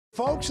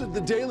Folks at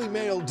the Daily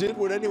Mail did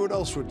what anyone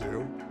else would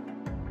do.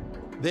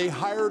 They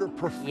hired a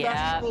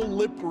professional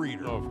lip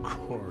reader, Of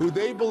course. who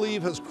they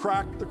believe has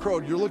cracked the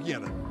code. You're looking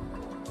at it.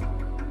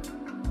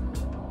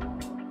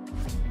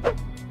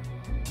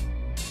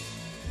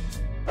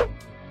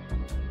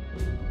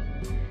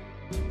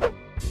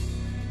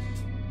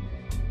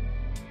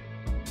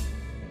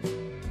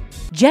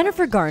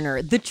 Jennifer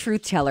Garner, the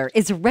truth teller,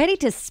 is ready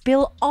to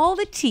spill all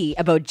the tea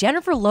about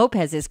Jennifer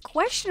Lopez's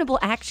questionable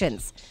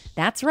actions.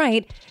 That's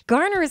right,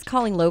 Garner is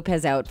calling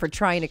Lopez out for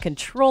trying to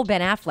control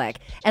Ben Affleck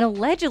and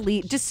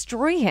allegedly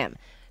destroy him.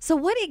 So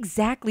what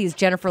exactly is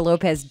Jennifer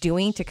Lopez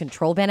doing to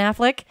control Ben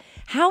Affleck?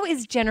 How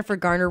is Jennifer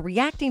Garner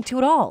reacting to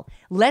it all?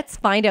 Let's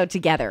find out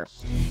together.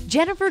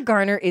 Jennifer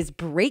Garner is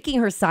breaking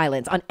her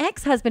silence on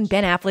ex-husband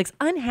Ben Affleck's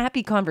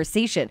unhappy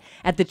conversation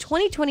at the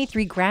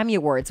 2023 Grammy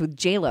Awards with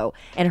J.Lo,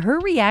 and her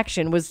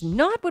reaction was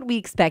not what we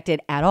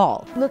expected at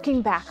all.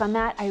 Looking back on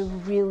that, I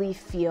really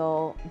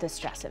feel the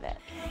stress of it.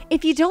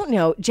 If you don't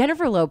know,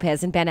 Jennifer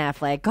Lopez and Ben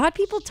Affleck got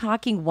people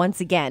talking once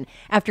again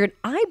after an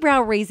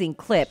eyebrow-raising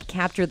clip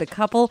captured the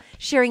couple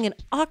sharing an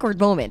awkward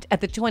moment at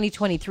the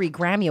 2023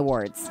 Grammy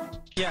Awards.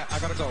 Yeah, I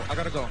gotta go.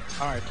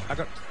 All right,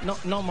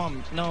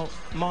 No,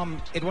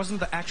 mom, it wasn't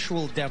the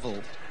actual devil.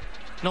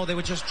 No, they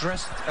were just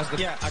dressed as the.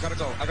 Yeah, I gotta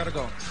go.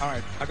 All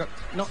right,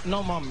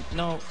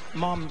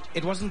 mom,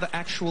 it wasn't the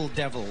actual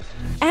devil.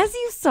 As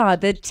you saw,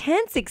 the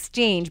tense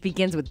exchange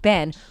begins with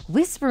Ben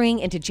whispering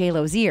into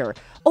J.Lo's ear,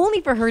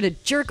 only for her to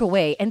jerk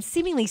away and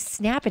seemingly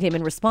snap at him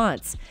in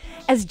response.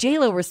 As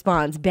J.Lo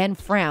responds, Ben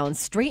frowns,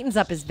 straightens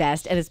up his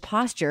vest and his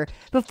posture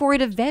before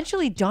it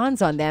eventually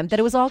dawns on them that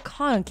it was all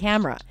caught on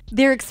camera.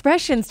 Their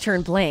expressions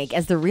turn blank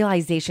as the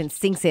realization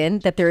sinks in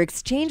that their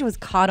exchange was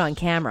caught on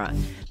camera,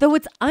 though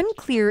it's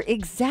unclear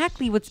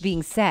exactly what's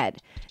being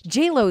said.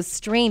 J.Lo's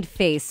strained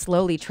face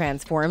slowly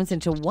transforms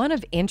into one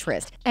of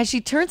interest as she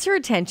turns her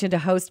attention to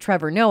host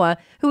Trevor Noah,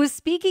 who is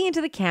speaking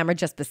into the camera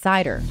just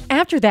beside her.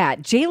 After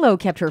that, J.Lo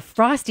kept her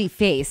frosty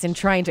face in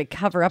trying to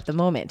cover up the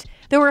moment,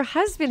 though her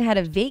husband had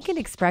a vacant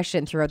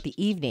expression throughout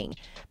the evening.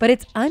 But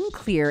it's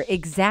unclear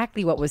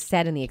exactly what was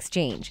said in the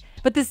exchange.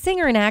 But the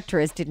singer and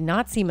actress did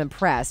not seem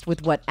impressed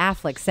with what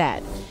Affleck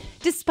said.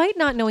 Despite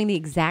not knowing the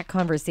exact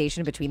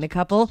conversation between the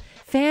couple,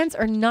 fans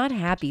are not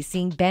happy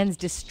seeing Ben's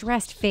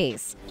distressed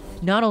face.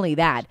 Not only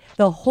that,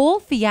 the whole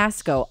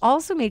fiasco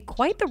also made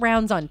quite the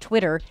rounds on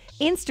Twitter,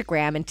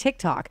 Instagram, and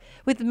TikTok,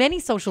 with many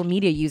social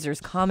media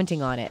users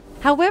commenting on it.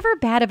 However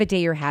bad of a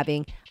day you're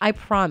having, I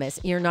promise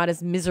you're not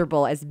as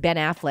miserable as Ben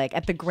Affleck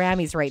at the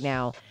Grammys right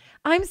now.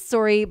 I'm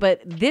sorry, but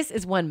this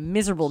is one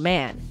miserable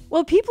man.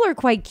 Well, people are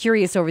quite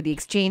curious over the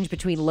exchange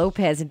between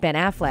Lopez and Ben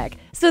Affleck,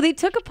 so they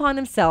took upon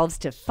themselves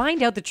to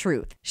find out the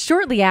truth.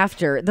 Shortly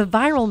after, the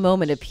viral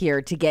moment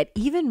appeared to get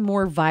even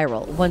more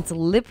viral once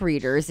lip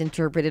readers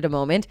interpreted a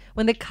moment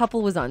when the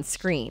couple was on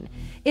screen.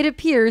 It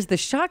appears the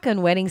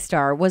shotgun wedding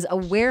star was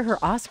aware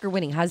her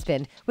Oscar-winning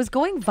husband was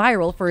going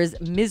viral for his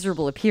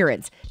miserable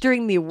appearance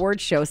during the award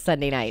show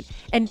Sunday night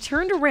and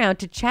turned around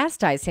to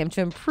chastise him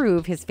to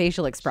improve his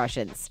facial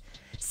expressions.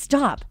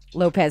 "Stop,"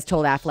 Lopez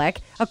told Affleck,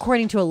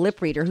 according to a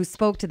lip reader who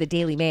spoke to the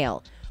Daily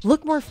Mail.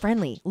 "Look more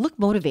friendly, look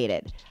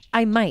motivated."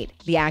 "I might,"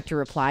 the actor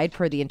replied,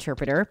 per the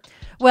interpreter.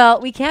 Well,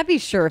 we can't be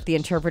sure if the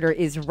interpreter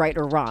is right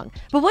or wrong,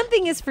 but one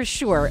thing is for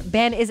sure,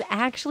 Ben is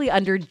actually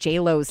under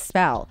J.Lo's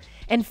spell.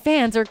 And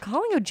fans are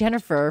calling out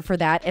Jennifer for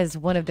that, as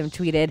one of them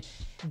tweeted,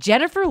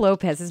 "Jennifer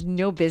Lopez has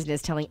no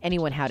business telling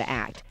anyone how to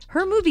act.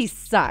 Her movies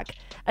suck."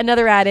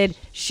 Another added,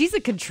 "She's a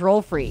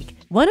control freak."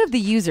 One of the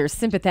users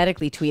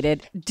sympathetically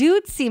tweeted,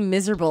 "Dudes seem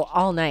miserable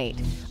all night."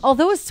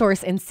 Although a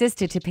source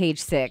insisted to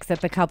Page Six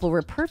that the couple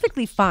were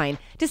perfectly fine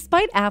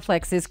despite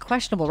Affleck's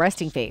questionable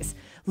resting face,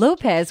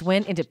 Lopez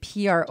went into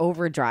PR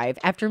overdrive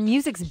after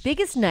music's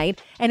biggest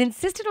night and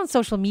insisted on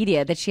social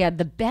media that she had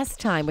the best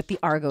time with the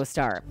Argo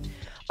star.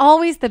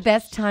 "Always the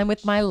best time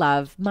with my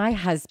love, my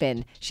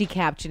husband," she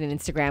captioned an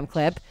Instagram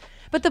clip.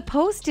 But the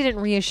post didn't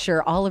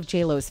reassure all of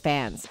J.Lo's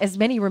fans, as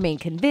many remain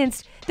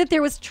convinced that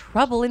there was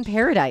trouble in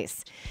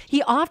paradise.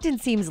 "He often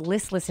seems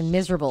listless and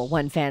miserable,"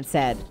 one fan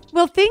said.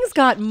 Well, things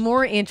got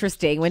more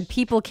interesting when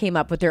people came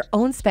up with their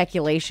own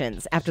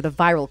speculations after the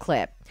viral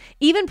clip.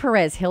 Even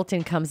Perez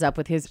Hilton comes up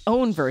with his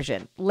own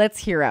version. Let's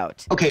hear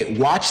out. Okay,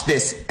 watch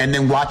this and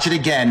then watch it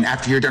again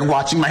after you're done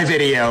watching my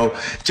video.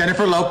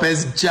 Jennifer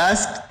Lopez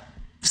just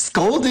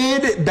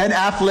scolded Ben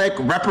Affleck,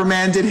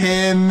 reprimanded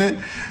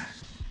him.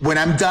 When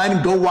I'm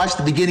done, go watch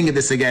the beginning of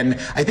this again.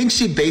 I think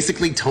she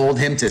basically told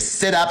him to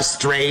sit up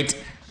straight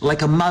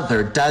like a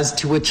mother does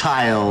to a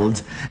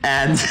child.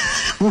 And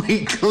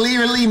we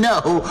clearly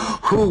know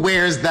who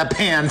wears the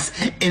pants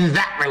in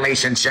that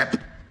relationship.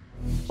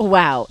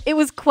 Wow, it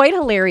was quite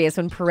hilarious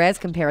when Perez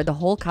compared the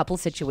whole couple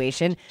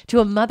situation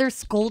to a mother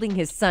scolding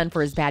his son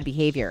for his bad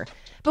behavior.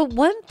 But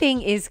one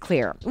thing is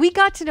clear. We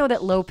got to know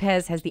that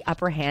Lopez has the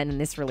upper hand in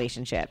this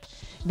relationship.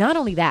 Not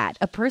only that,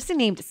 a person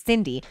named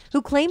Cindy,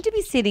 who claimed to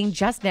be sitting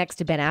just next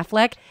to Ben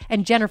Affleck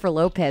and Jennifer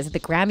Lopez at the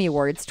Grammy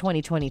Awards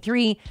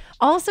 2023,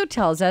 also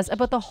tells us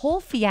about the whole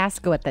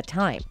fiasco at the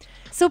time.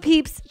 So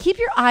peeps, keep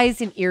your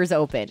eyes and ears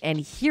open and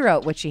hear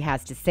out what she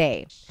has to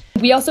say.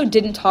 We also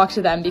didn't talk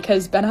to them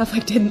because Ben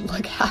Affleck didn't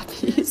look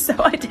happy, so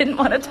I didn't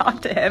want to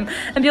talk to him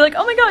and be like,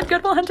 oh my god,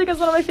 Good Will Hunting is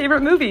one of my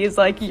favorite movies,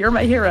 like, you're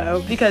my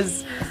hero,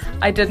 because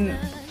I didn't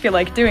feel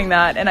like doing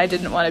that and I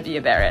didn't want to be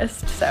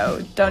embarrassed,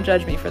 so don't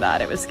judge me for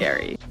that, it was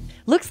scary.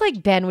 Looks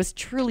like Ben was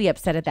truly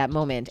upset at that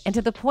moment, and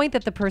to the point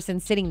that the person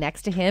sitting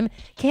next to him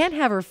can't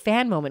have her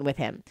fan moment with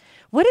him.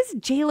 What is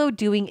J.Lo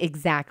doing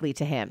exactly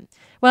to him?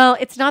 Well,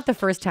 it's not the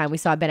first time we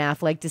saw Ben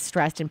Affleck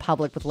distressed in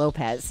public with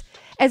Lopez.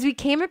 As we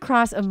came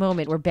across a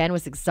moment where Ben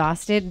was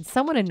exhausted and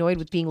somewhat annoyed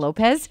with being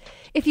Lopez,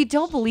 if you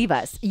don't believe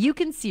us, you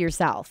can see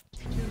yourself.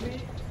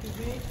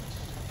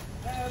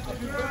 Happy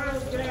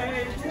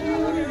birthday to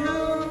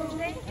you.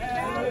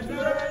 Happy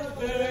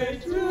birthday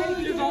to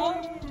you.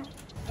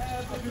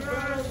 Happy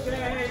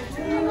birthday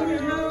to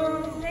you.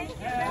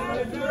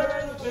 Happy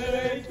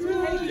birthday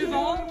to you.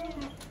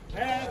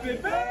 Happy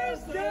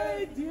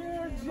birthday,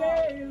 dear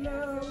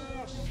J.Lo.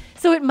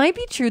 So it might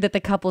be true that the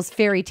couple's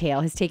fairy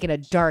tale has taken a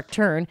dark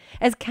turn,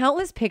 as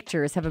countless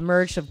pictures have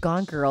emerged of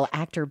Gone Girl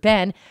actor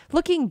Ben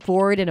looking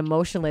bored and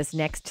emotionless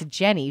next to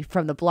Jenny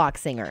from The Block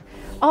singer.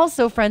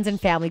 Also, friends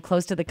and family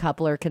close to the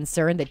couple are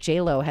concerned that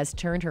J.Lo has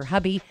turned her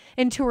hubby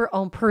into her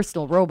own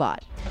personal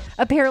robot.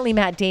 Apparently,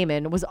 Matt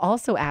Damon was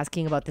also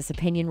asking about this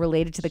opinion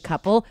related to the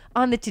couple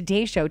on the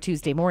Today Show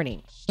Tuesday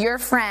morning. Your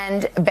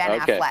friend Ben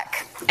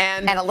Affleck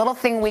and a little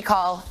thing we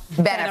call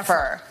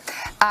Bennifer.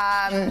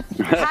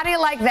 How do you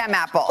like them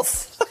apples?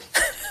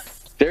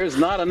 There's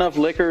not enough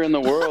liquor in the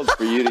world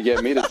for you to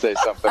get me to say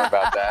something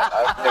about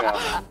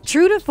that.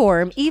 True to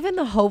form, even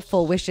the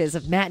hopeful wishes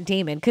of Matt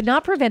Damon could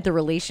not prevent the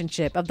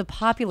relationship of the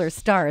popular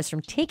stars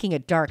from taking a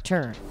dark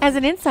turn. As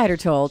an insider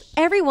told,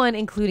 everyone,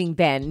 including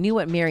Ben, knew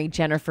what marrying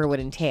Jennifer would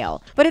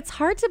entail, but it's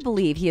hard to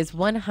believe he is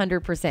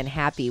 100%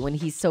 happy when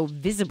he's so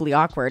visibly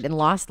awkward and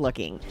lost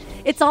looking.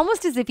 It's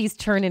almost as if he's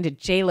turned into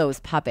J.Lo's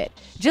puppet,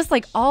 just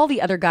like all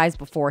the other guys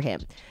before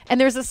him.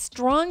 And there's a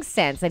strong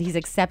sense that he's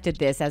accepted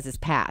this as his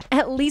path,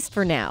 at least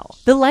for now.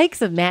 The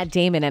likes of Matt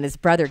Damon and his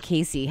brother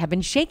Casey have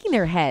been shaking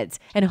their heads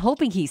and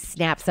hoping he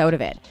snaps out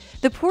of it.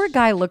 The poor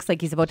guy looks like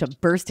he's about to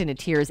burst into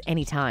tears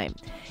anytime.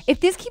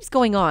 If this keeps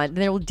going on,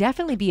 then there will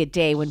definitely be a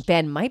day when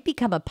Ben might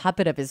become a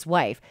puppet of his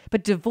wife,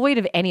 but devoid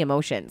of any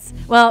emotions.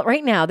 Well,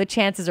 right now, the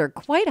chances are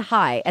quite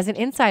high, as an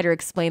insider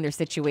explained their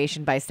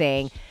situation by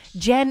saying,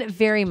 Jen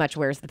very much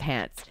wears the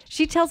pants.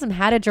 She tells him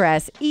how to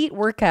dress, eat,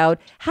 work out,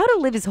 how to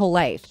live his whole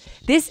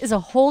life. This is a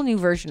whole new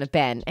version of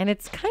Ben, and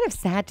it's kind of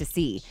sad to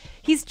see.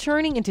 He's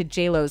turning into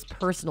J.Lo's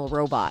personal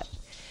robot.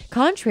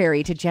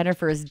 Contrary to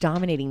Jennifer's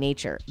dominating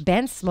nature,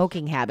 Ben's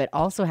smoking habit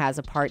also has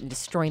a part in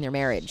destroying their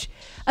marriage.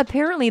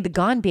 Apparently, the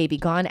Gone Baby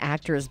Gone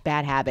actor's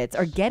bad habits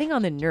are getting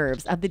on the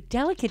nerves of the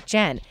delicate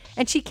Jen,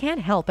 and she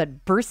can't help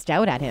but burst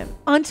out at him.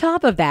 On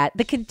top of that,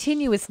 the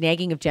continuous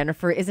nagging of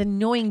Jennifer is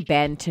annoying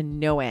Ben to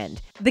no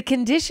end. The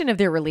condition of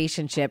their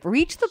relationship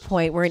reached the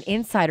point where an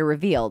insider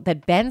revealed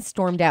that Ben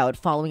stormed out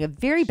following a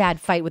very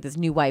bad fight with his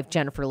new wife,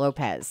 Jennifer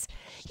Lopez.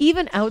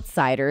 Even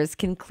outsiders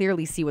can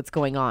clearly see what's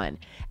going on.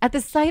 At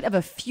the sight of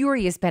a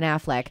furious Ben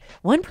Affleck,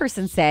 one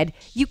person said,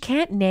 "You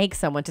can't nag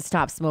someone to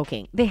stop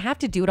smoking. They have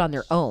to do it on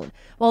their own,"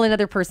 while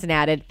another person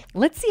added,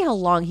 "Let's see how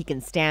long he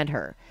can stand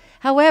her."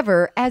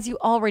 However, as you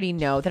already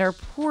know, that our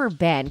poor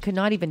Ben could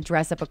not even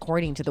dress up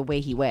according to the way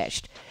he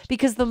wished,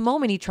 because the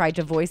moment he tried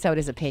to voice out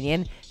his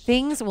opinion,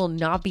 things will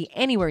not be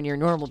anywhere near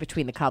normal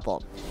between the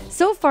couple.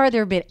 So far,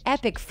 there have been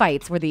epic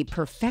fights where the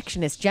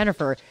perfectionist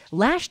Jennifer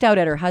lashed out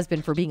at her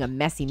husband for being a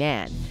messy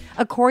man.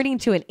 According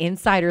to an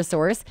insider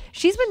source,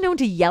 she's been known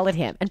to yell at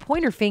him and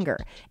point her finger.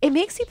 It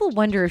makes people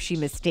wonder if she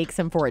mistakes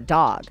him for a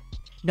dog.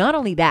 Not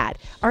only that,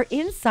 our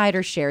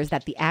insider shares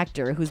that the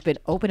actor, who's been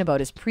open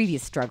about his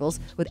previous struggles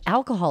with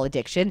alcohol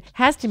addiction,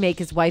 has to make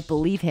his wife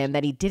believe him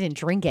that he didn't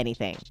drink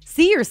anything.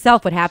 See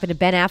yourself what happened to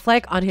Ben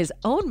Affleck on his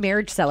own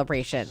marriage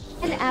celebration.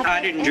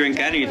 I didn't drink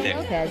anything.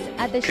 Lopez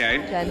at the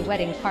shotgun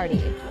wedding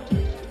party.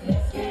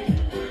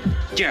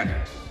 Jen.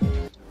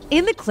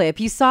 In the clip,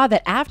 you saw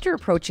that after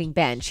approaching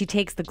Ben, she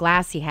takes the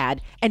glass he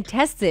had and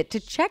tests it to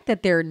check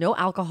that there are no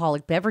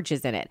alcoholic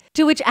beverages in it,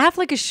 to which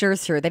Affleck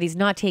assures her that he's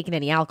not taken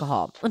any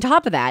alcohol. On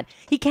top of that,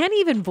 he can't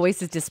even voice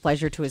his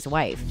displeasure to his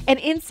wife. An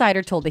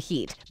insider told The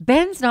Heat,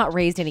 Ben's not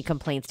raised any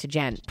complaints to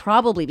Jen,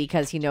 probably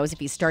because he knows if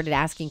he started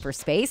asking for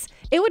space,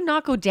 it would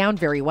not go down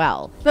very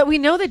well. But we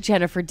know that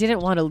Jennifer didn't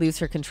want to lose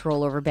her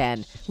control over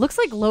Ben. Looks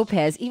like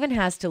Lopez even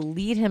has to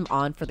lead him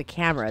on for the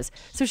cameras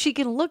so she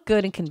can look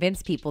good and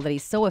convince people that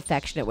he's so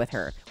affectionate with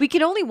her. We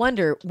can only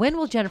wonder, when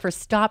will Jennifer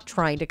stop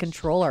trying to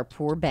control our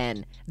poor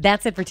Ben?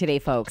 That's it for today,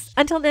 folks.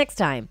 Until next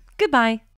time, goodbye.